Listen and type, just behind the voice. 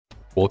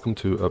Welcome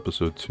to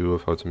episode 2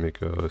 of how to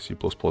make a C++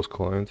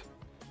 client.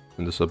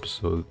 In this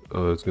episode,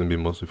 it's going to be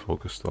mostly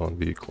focused on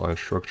the client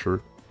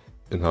structure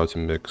and how to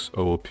mix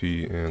OOP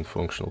and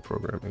functional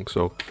programming.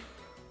 So,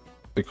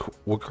 like,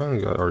 what kind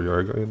of guy are you?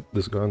 Are you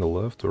this guy on the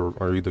left, or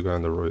are you the guy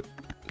on the right?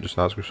 Just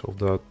ask yourself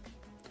that.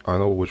 I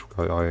know which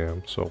guy I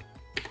am. So,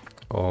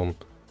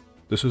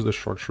 this is the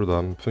structure that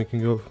I'm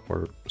thinking of,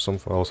 where some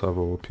files have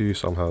OOP,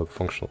 some have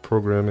functional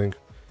programming.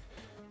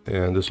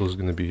 And this was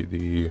going to be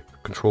the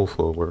control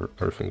flow where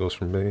everything goes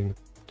from main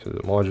to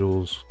the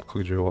modules,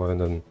 ClickJUI, and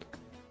then,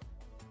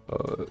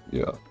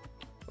 yeah.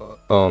 I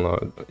don't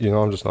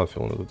know, I'm just not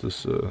feeling it with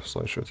this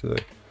slideshow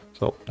today.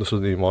 So this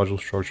is the module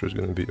structure. Is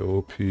going to be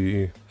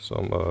OOP,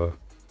 some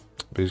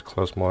base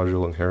class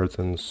module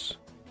inheritance,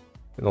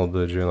 and all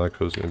the JNI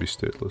code is going to be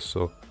stateless.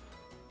 So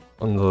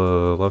on the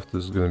left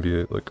is going to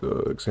be like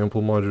the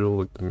example module,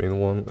 like the main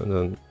one, and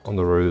then on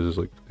the right is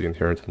like the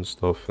inheritance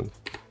stuff, and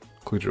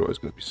ClickJUI is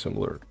going to be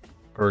similar.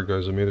 Alright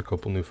guys, I made a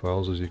couple new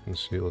files as you can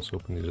see. Let's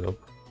open these up.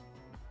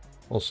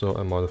 Also,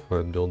 I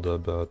modified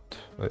build.bat.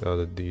 I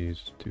added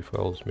these two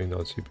files,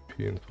 main.cpp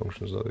and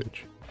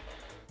functions.h.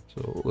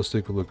 So let's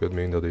take a look at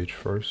main.h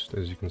first.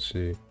 As you can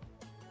see,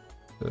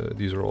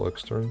 these are all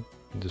external.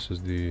 This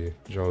is the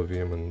Java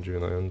VM and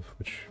JNI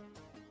which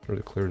are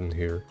declared in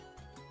here.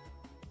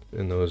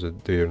 And notice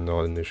that they are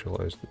not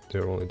initialized,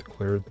 they're only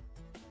declared.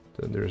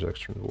 Then there's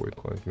external void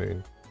client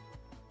main.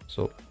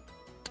 So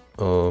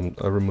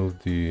I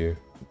removed the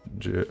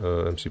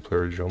MC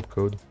player jump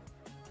code,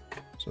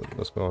 so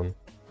that's gone.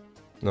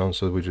 Now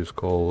instead we just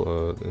call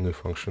a new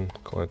function,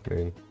 client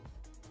main.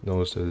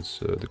 Notice that it's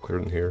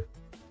declared in here.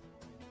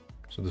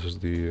 So this is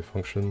the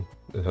function.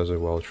 It has a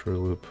while true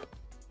loop.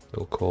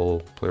 It'll call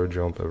player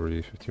jump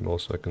every 50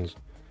 milliseconds.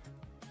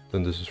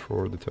 Then this is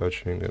for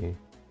detaching, and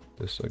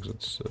this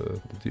exits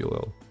the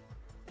DLL.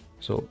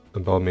 So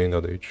about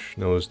main.h,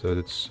 notice that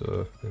it's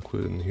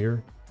included in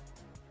here,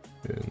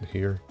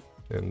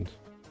 and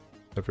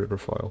every other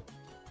file.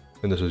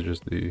 And this is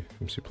just the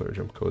MC player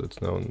jump code.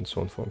 It's now in its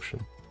own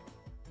function.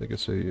 It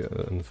gets a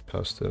env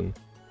passed in,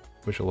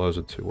 which allows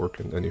it to work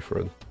in any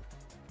thread.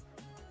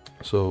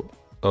 So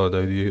the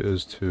idea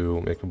is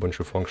to make a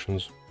bunch of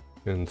functions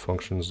in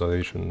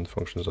functions.h and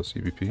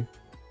functions.cpp,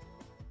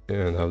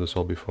 and have this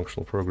all be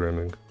functional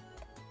programming.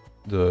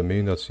 The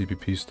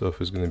main.cpp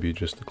stuff is going to be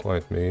just the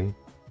client main.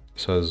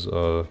 This has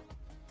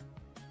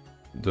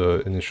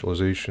the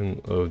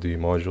initialization of the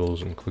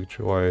modules in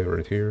ClickJUI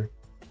right here.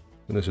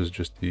 And this is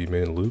just the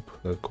main loop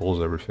that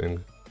calls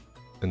everything.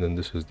 And then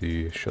this is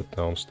the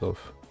shutdown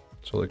stuff.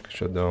 So like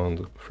shutdown,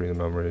 the free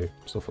memory,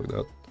 stuff like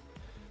that.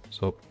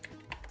 So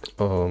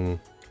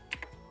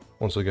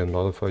once again,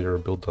 modify your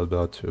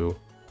build.bat to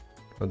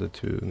add the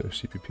two new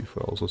CPP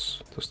files.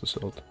 Let's test this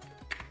out.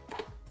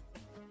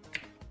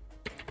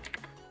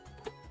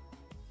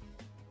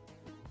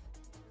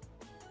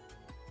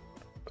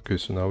 Okay,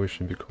 so now we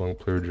should be calling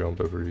player jump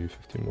every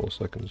 15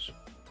 milliseconds.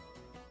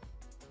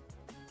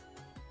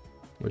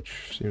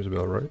 Which seems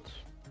about right.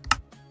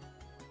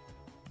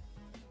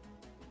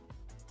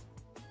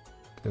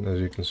 And as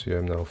you can see,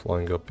 I'm now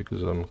flying up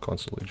because I'm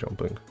constantly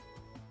jumping.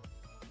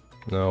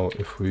 Now,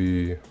 if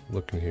we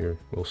look in here,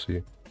 we'll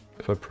see.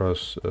 If I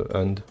press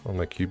end on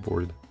my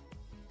keyboard,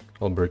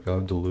 I'll break out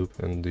of the loop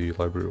and the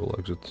library will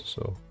exit.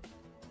 So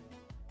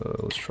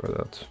let's try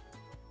that.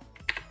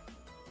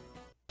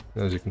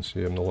 And as you can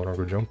see, I'm no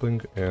longer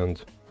jumping,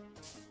 and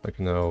I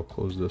can now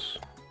close this.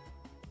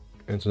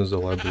 And since the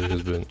library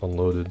has been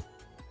unloaded,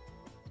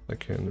 I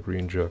can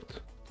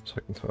re-inject a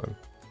second time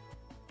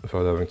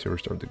without having to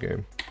restart the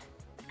game.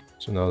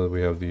 So now that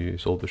we have the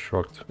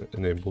destruct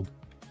enabled,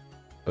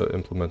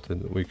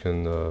 implemented, we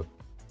can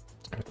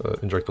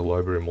inject the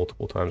library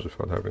multiple times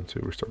without having to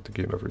restart the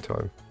game every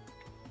time.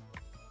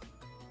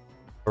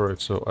 Alright,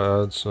 so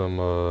I add some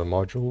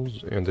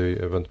modules and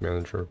a event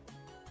manager.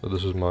 So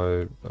this is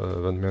my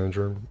event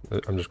manager.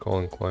 I'm just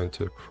calling client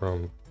tick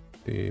from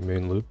the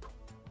main loop.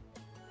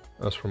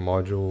 As for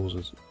modules,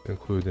 it's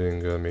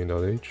including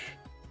main.h.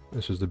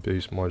 This is the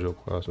base module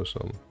class with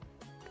some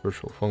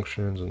virtual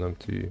functions, an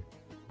empty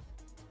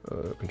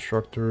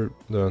constructor,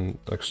 then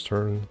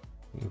extern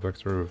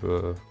vector of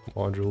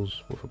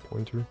modules with a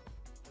pointer.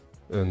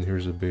 And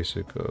here's a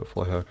basic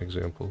fly hack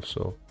example.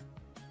 So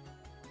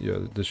yeah,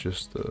 this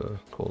just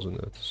calls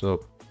init.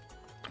 So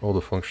all the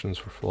functions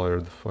for fly are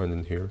defined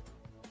in here.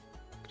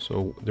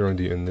 So during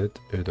the init,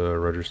 it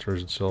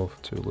registers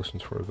itself to listen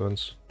for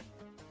events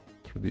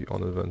through the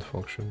onEvent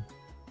function.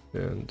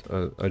 And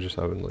I just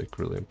haven't like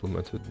really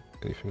implemented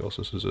anything else.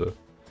 This is a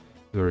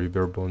very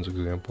bare bones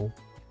example.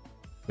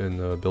 In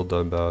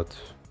build.bat,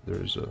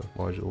 there's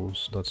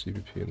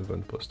modules.cpp and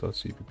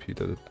eventbus.cpp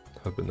that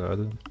have been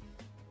added.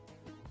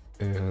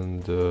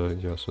 And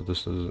yeah, so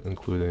this is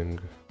including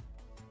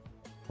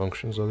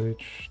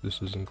functions.h.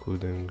 This is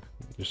including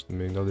just the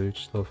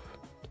main.h stuff.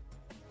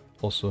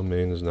 Also,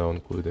 main is now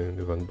including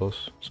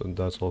eventbus, so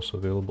that's also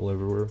available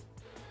everywhere.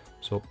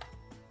 So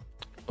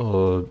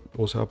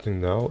what's happening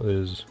now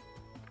is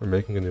we're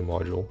making a new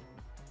module.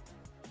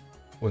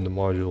 When the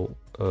module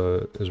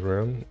is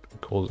ran,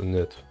 it calls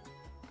init.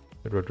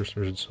 it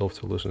registers itself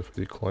to listen for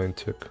the client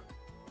tick,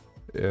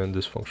 and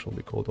this function will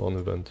be called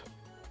onEvent.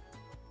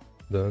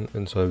 Then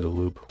inside of the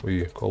loop,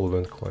 we call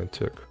event client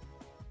tick,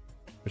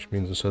 which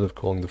means instead of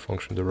calling the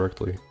function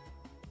directly,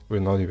 we're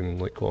not even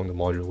like calling the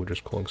module, we're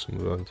just calling some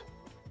event.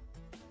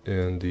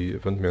 And the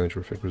event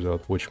manager figures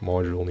out which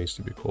module needs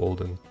to be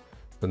called, and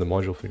then the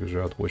module figures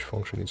out which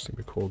function needs to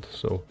be called.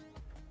 So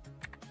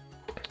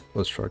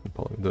let's try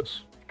compiling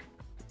this.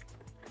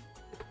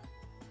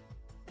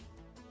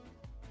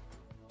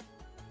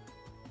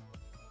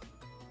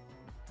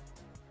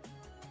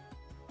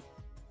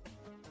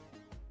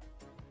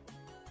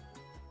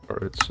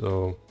 Alright,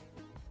 so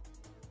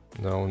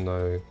now when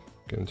I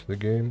get into the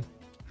game,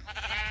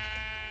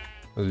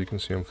 as you can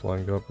see I'm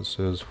flying up, it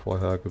says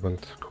flyhack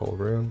event call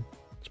ran.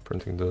 It's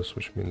printing this,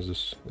 which means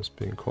this is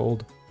being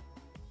called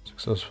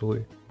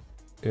successfully.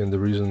 And the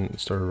reason it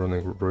started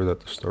running right at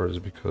the start is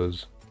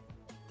because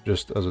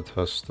just as a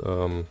test,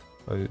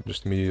 I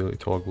just immediately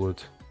toggle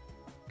it,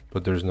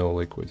 but there's no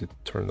like way to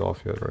turn it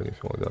off yet or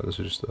anything like that. This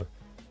is just a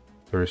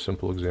very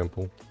simple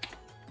example.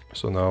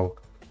 So now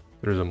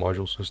there's a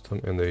module system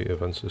and a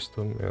event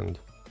system, and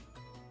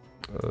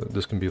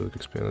this can be like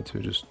expanded to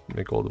just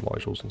make all the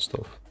modules and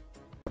stuff.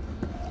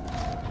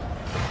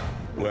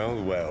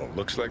 Well, well,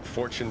 looks like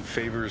fortune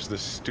favors the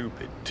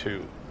stupid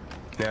too.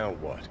 Now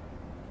what?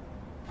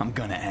 I'm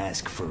gonna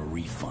ask for a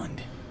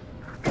refund.